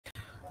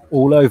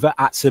all over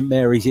at St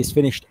Mary's. It's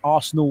finished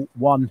Arsenal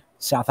 1,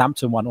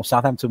 Southampton 1, or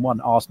Southampton 1,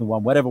 Arsenal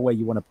 1, whatever way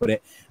you want to put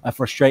it. A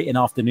frustrating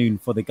afternoon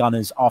for the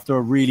Gunners after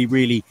a really,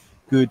 really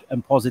good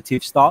and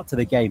positive start to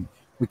the game.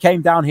 We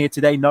came down here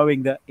today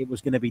knowing that it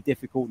was going to be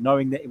difficult,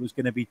 knowing that it was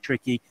going to be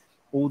tricky.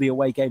 All the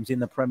away games in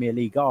the Premier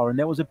League are. And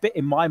there was a bit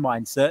in my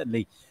mind,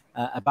 certainly,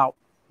 about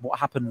what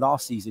happened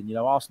last season. You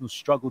know, Arsenal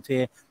struggled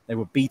here. They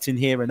were beaten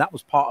here. And that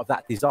was part of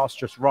that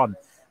disastrous run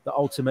that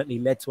ultimately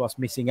led to us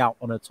missing out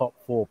on a top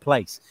 4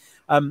 place.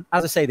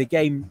 As I say, the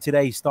game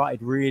today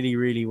started really,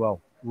 really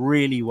well.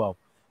 Really well.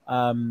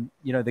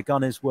 You know, the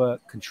Gunners were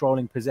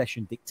controlling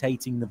possession,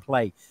 dictating the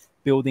play,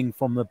 building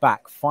from the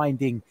back,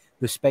 finding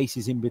the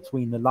spaces in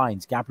between the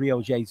lines.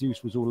 Gabriel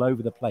Jesus was all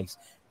over the place,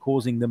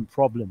 causing them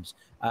problems.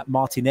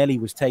 Martinelli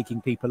was taking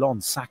people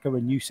on. Saka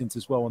a nuisance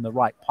as well on the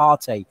right.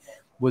 Partey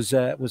was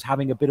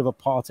having a bit of a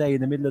party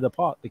in the middle of the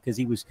park because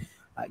he was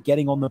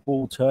getting on the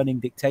ball, turning,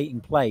 dictating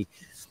play.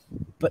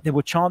 But there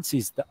were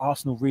chances that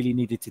Arsenal really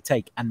needed to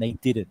take, and they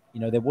didn't.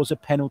 You know, there was a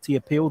penalty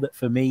appeal that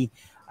for me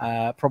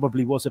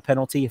probably was a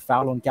penalty, a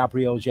foul on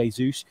Gabriel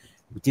Jesus.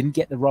 We didn't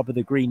get the rub of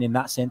the green in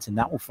that sense, and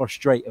that will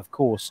frustrate, of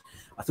course.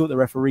 I thought the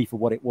referee, for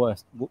what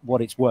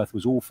it's worth,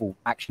 was awful,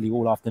 actually,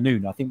 all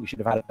afternoon. I think we should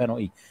have had a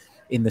penalty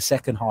in the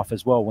second half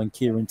as well when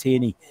Kieran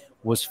Tierney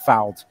was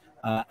fouled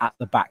at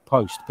the back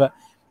post. But,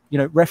 you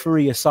know,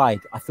 referee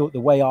aside, I thought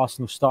the way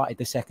Arsenal started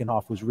the second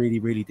half was really,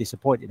 really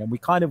disappointing. And we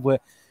kind of were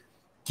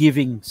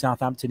giving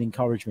Southampton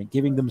encouragement,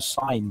 giving them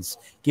signs,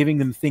 giving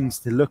them things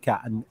to look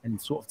at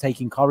and sort of take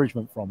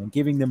encouragement from, and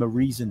giving them a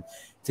reason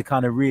to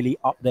kind of really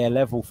up their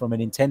level from an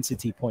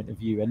intensity point of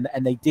view.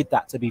 And they did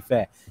that, to be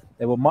fair.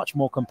 They were much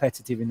more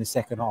competitive in the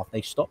second half.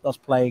 They stopped us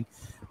playing.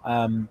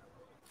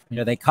 You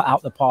know, they cut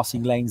out the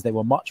passing lanes. They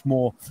were much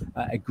more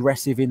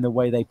aggressive in the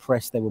way they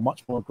pressed. They were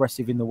much more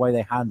aggressive in the way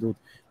they handled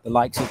the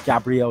likes of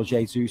Gabriel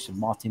Jesus and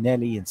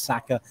Martinelli and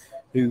Saka,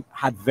 who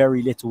had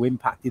very little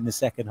impact in the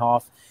second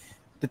half.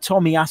 The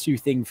Tomiyasu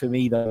thing for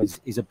me, though,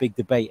 is a big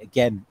debate.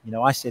 Again, you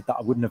know, I said that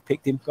I wouldn't have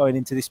picked him going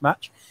into this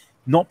match,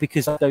 not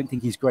because I don't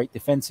think he's great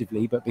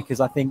defensively, but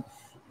because I think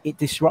it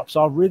disrupts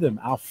our rhythm,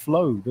 our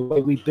flow, the way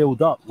we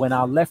build up when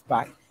our left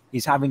back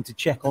is having to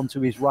check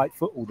onto his right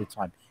foot all the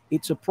time.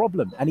 It's a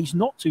problem, and he's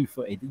not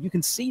two-footed. You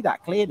can see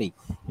that clearly.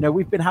 You know,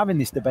 we've been having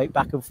this debate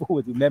back and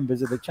forward with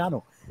members of the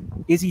channel.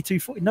 Is he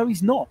two-footed? No,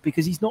 he's not,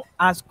 because he's not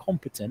as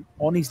competent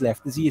on his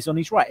left as he is on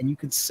his right, and you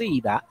can see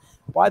that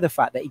by the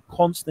fact that he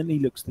constantly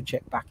looks to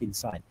check back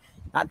inside.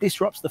 That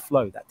disrupts the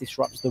flow. That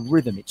disrupts the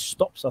rhythm. It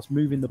stops us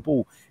moving the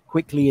ball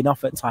quickly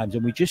enough at times,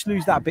 and we just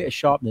lose that bit of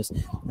sharpness.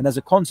 And as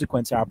a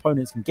consequence, our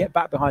opponents can get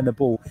back behind the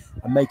ball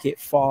and make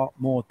it far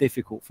more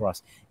difficult for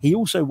us. He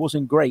also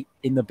wasn't great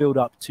in the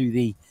build-up to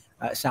the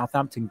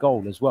Southampton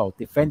goal as well.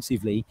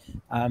 Defensively,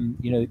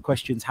 you know,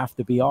 questions have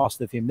to be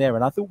asked of him there.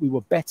 And I thought we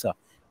were better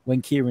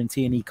when Kieran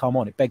Tierney come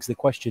on. It begs the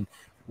question,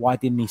 why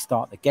didn't he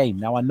start the game?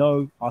 Now, I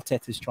know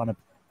Arteta's trying to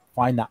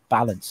find that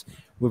balance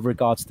with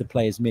regards to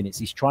players' minutes.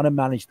 He's trying to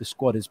manage the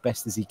squad as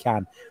best as he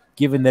can,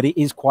 given that it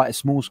is quite a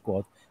small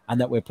squad and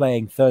that we're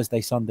playing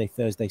Thursday, Sunday,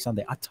 Thursday,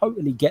 Sunday. I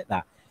totally get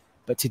that.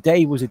 But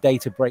today was a day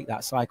to break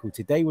that cycle.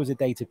 Today was a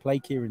day to play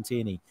Kieran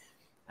Tierney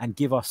and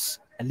give us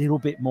a little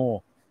bit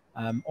more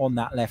on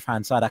that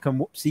left-hand side. I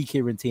can see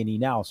Kieran Tierney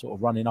now sort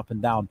of running up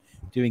and down,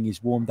 doing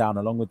his warm-down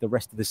along with the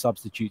rest of the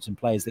substitutes and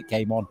players that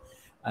came on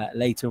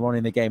later on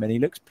in the game, and he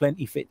looks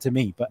plenty fit to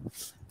me. But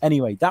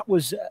anyway, that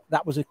was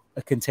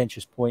a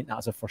contentious point. That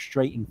was a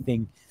frustrating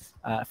thing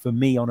for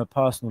me on a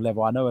personal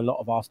level. I know a lot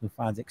of Arsenal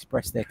fans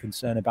expressed their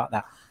concern about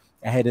that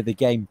ahead of the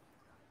game.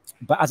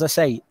 But as I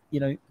say, you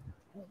know,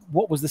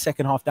 what was the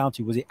second half down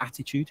to? Was it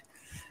attitude?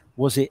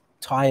 Was it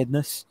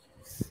tiredness?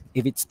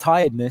 If it's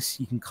tiredness,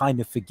 you can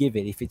kind of forgive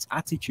it. If it's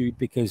attitude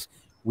because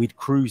we'd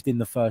cruised in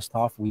the first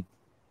half, we'd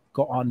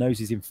got our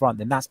noses in front,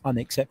 then that's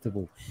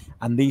unacceptable.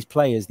 And these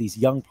players, these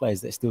young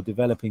players that are still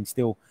developing,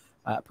 still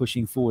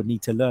pushing forward,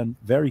 need to learn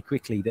very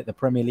quickly that the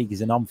Premier League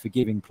is an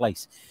unforgiving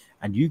place.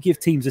 And you give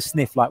teams a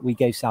sniff like we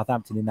gave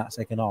Southampton in that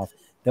second half,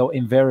 they'll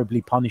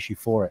invariably punish you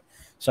for it.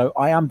 So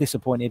I am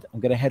disappointed. I'm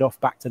going to head off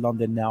back to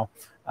London now.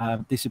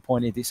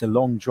 Disappointed. It's a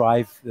long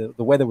drive.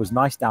 The weather was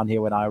nice down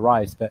here when I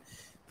arrived, but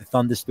the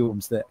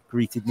thunderstorms that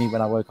greeted me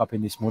when I woke up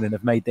in this morning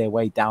have made their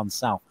way down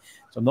south.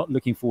 So I'm not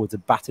looking forward to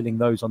battling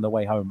those on the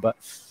way home. But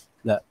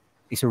look,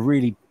 it's a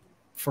really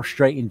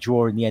frustrating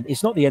draw in the end.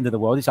 It's not the end of the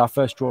world. It's our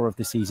first draw of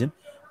the season.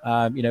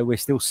 You know, we're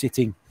still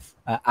sitting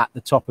at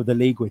the top of the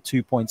league. We're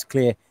 2 points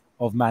clear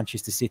of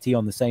Manchester City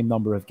on the same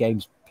number of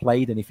games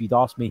played. And if you'd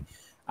asked me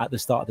at the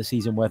start of the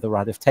season whether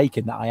I'd have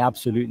taken that, I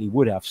absolutely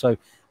would have. So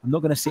I'm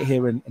not going to sit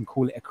here and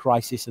call it a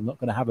crisis. I'm not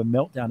going to have a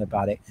meltdown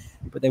about it.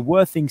 But there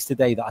were things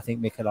today that I think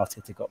Mikel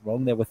Arteta got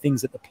wrong. There were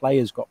things that the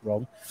players got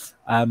wrong.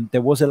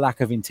 There was a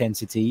lack of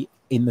intensity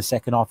in the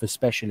second half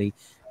especially.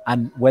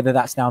 And whether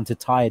that's down to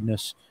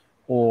tiredness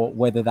or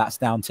whether that's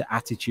down to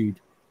attitude,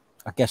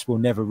 I guess we'll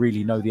never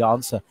really know the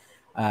answer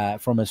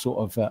from a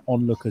sort of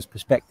onlooker's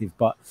perspective.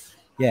 But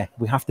yeah,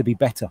 we have to be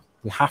better.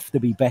 We have to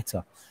be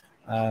better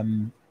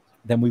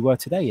than we were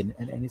today. And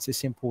it's as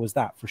simple as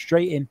that.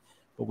 Frustrating,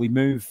 But we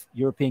move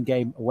European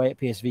game away at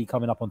PSV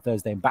coming up on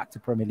Thursday and back to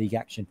Premier League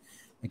action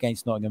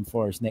against Nottingham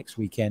Forest next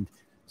weekend.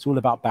 It's all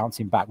about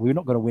bouncing back. We're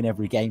not going to win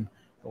every game,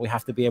 but we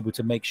have to be able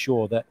to make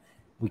sure that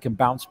we can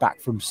bounce back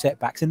from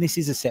setbacks. And this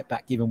is a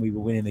setback, given we were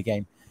winning the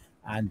game,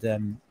 and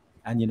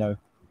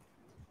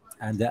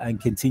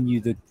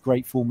continue the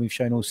great form we've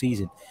shown all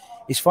season.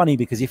 It's funny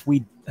because if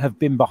we have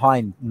been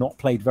behind, not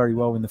played very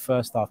well in the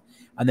first half,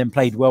 and then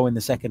played well in the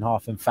second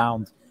half and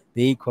found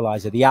the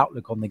equaliser, the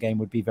outlook on the game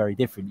would be very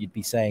different. You'd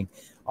be saying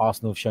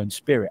Arsenal have shown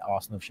spirit,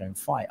 Arsenal have shown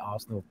fight,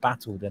 Arsenal have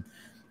battled, and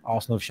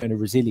Arsenal have shown a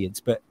resilience.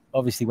 But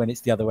obviously when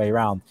it's the other way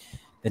around,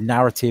 the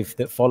narrative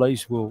that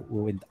follows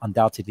will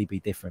undoubtedly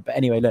be different. But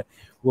anyway, look,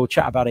 we'll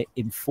chat about it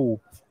in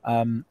full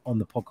on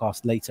the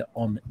podcast later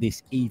on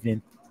this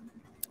evening.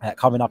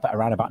 Coming up at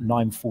around about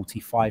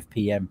 9:45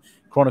 p.m.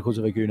 Chronicles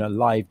of a Gooner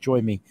live.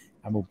 Join me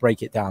and we'll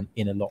break it down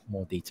in a lot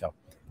more detail.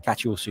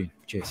 Catch you all soon.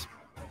 Cheers.